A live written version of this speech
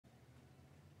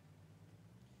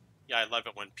Yeah, I love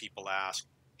it when people ask,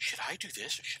 should I do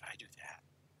this or should I do that?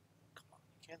 Come on,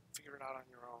 you can't figure it out on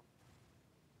your own.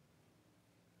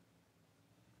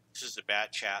 This is the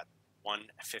BatChat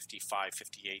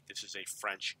 15558. This is a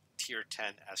French Tier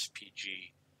 10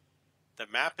 SPG. The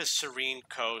map is Serene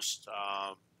Coast.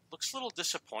 Looks a little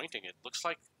disappointing. It looks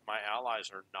like my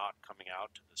allies are not coming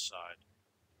out to this side.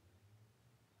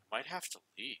 I might have to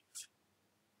leave.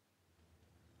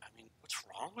 I mean, what's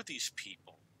wrong with these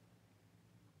people?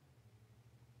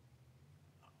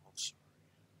 Oh, I'm sorry.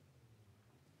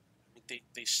 I mean,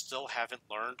 they still haven't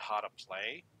learned how to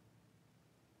play.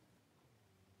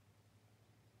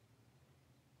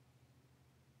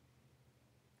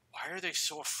 Why are they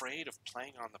so afraid of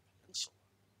playing on the peninsula?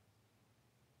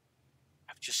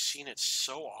 I've just seen it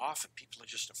so often. People are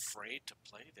just afraid to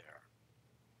play there.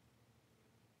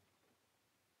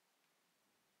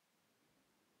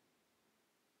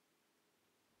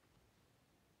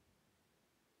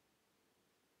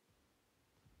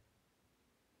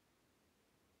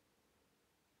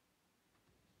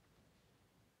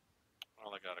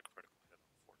 Well, I got a critical hit,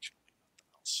 unfortunately. Nothing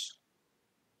else.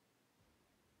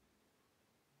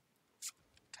 Go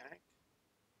for the tank.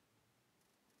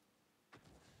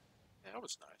 Yeah, that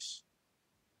was nice.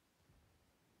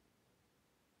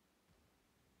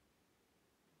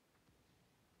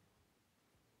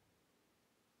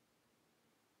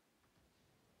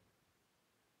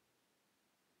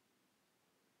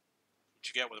 What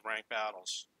you get with ranked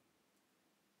battles?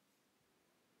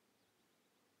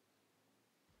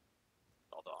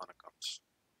 All the honeycombs.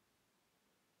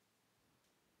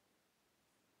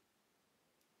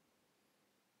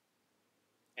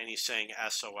 And he's saying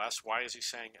SOS. Why is he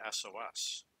saying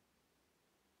SOS?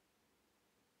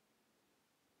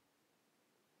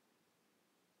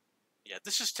 Yeah,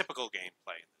 this is typical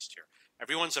gameplay in this tier.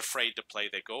 Everyone's afraid to play.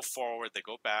 They go forward, they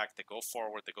go back, they go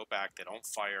forward, they go back, they don't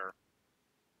fire.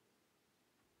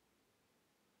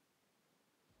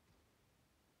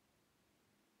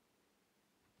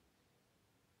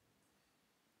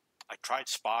 I tried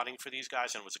spotting for these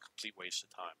guys and it was a complete waste of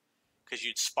time. Because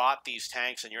you'd spot these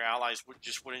tanks and your allies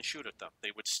just wouldn't shoot at them.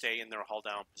 They would stay in their hull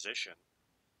down position.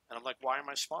 And I'm like, why am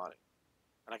I spotting?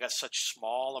 And I got such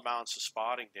small amounts of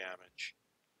spotting damage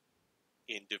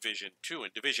in Division 2.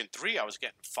 In Division 3, I was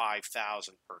getting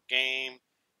 5,000 per game.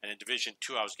 And in Division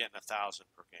 2, I was getting 1,000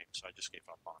 per game. So I just gave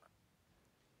up on it.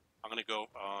 I'm going to go.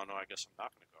 Oh, no, I guess I'm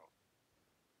not going to go.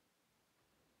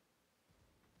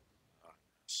 I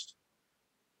missed.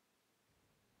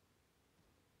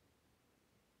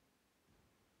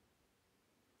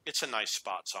 It's a nice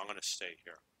spot, so I'm going to stay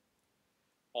here.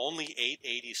 Only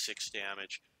 886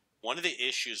 damage. One of the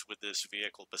issues with this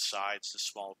vehicle, besides the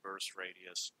small burst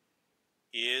radius,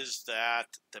 is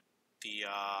that the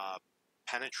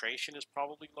penetration is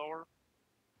probably lower.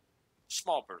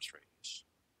 Small burst radius.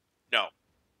 No.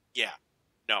 Yeah.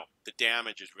 No. The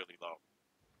damage is really low.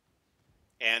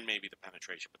 And maybe the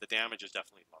penetration, but the damage is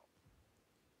definitely low.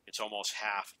 It's almost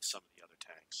half of some of the other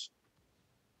tanks.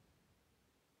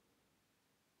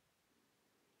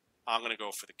 I'm going to go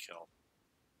for the kill.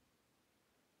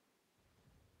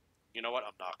 You know what?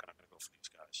 I'm not going to. I'm going to go for these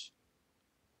guys.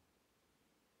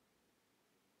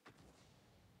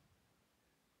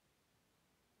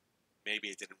 Maybe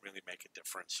it didn't really make a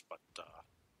difference, but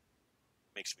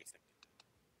makes me think it did.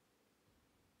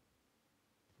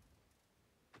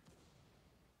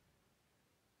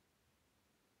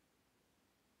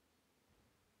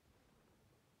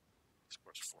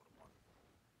 Score's 4-1.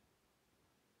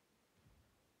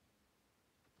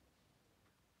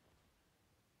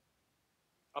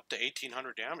 Up to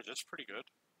 1,800 damage. That's pretty good.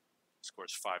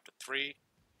 Scores 5-3. We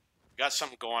got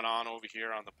something going on over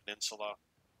here on the peninsula.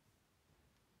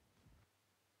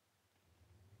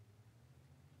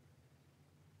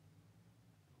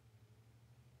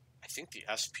 I think the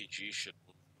SPG should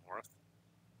move north,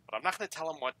 but I'm not going to tell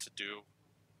them what to do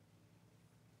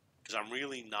because I'm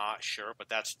really not sure. But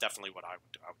that's definitely what I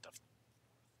would do. I would definitely.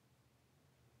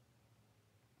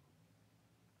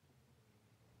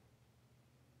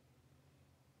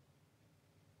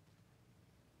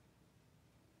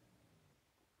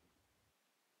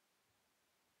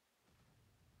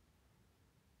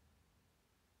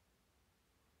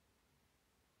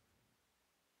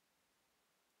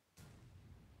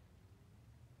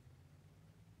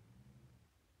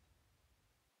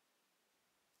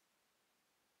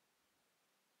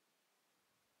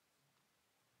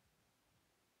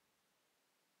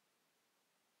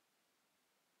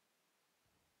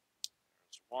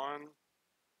 There's one.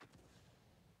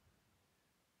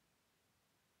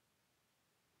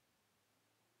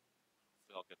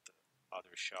 I'll get the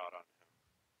other shot on him.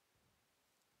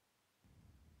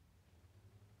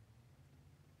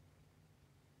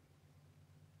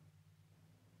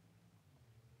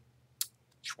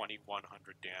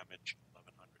 2100 damage,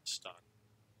 1100 stun.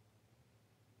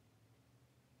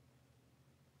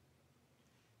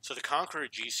 So the Conqueror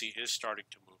GC is starting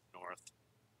to move north.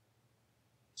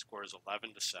 Score is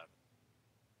 11-7.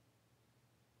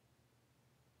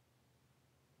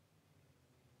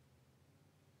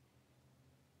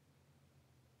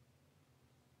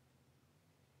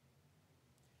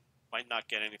 Might not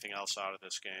get anything else out of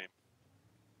this game.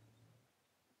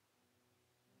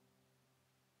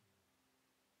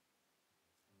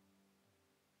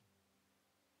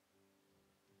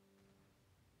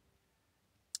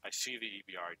 I see the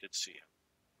EBR. I did see him.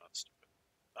 I'm not stupid.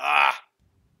 Ah!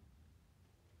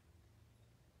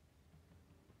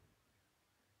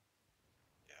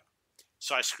 Yeah.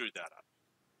 So I screwed that up.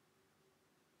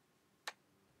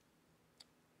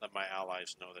 Let my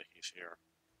allies know that he's here.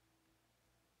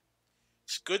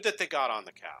 It's good that they got on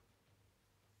the cap.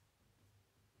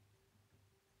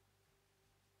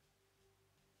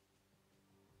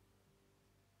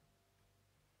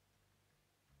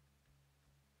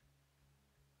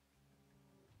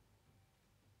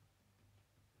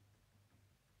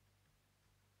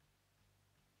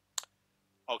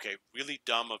 Okay, really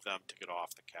dumb of them to get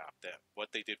off the cap. That what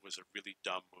they did was a really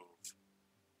dumb move,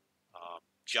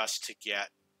 just to get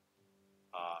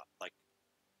like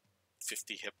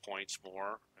 50 hit points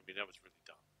more. I mean, that was really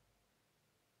dumb.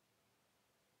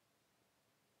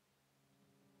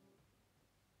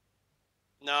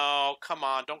 No, come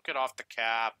on, don't get off the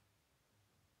cap.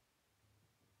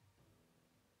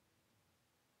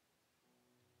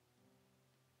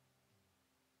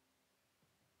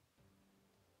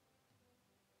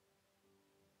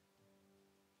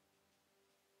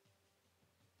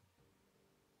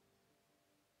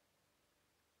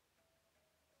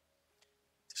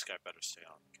 This guy better stay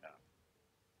on the cap.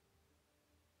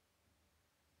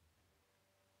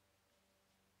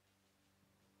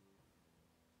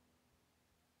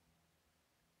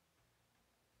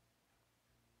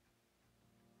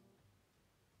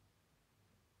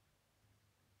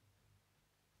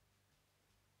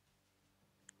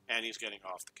 And he's getting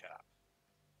off the cap.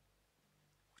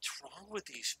 What's wrong with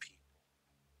these people?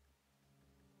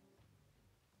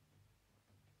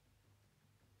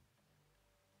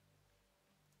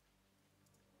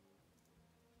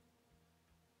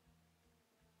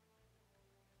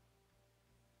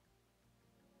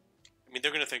 I mean,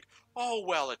 they're going to think, oh,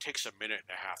 well, it takes a minute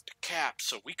and a half to cap,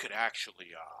 so we could actually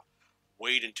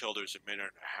wait until there's a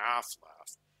minute and a half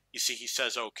left. You see, he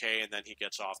says okay, and then he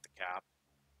gets off the cap.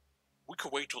 We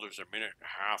could wait till there's a minute and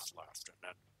a half left and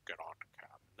then get on the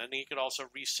cap. And then he could also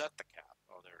reset the cap.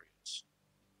 Oh, there he is.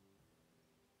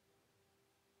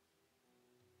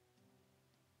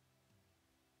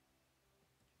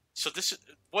 So this is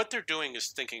what they're doing is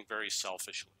thinking very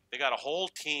selfishly. They got a whole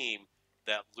team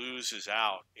that loses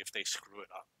out if they screw it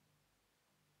up.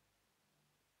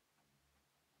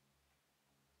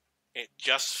 It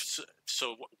just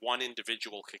so one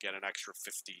individual could get an extra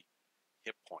 50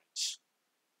 hit points.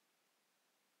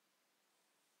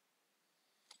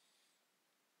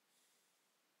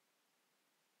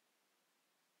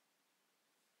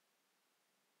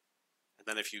 And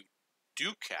then if you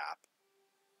do cap,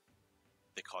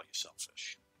 they call you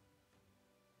selfish.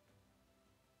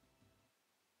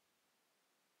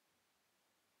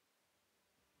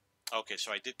 Okay,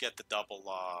 so I did get the double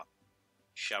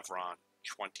chevron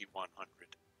 2100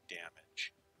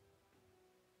 damage.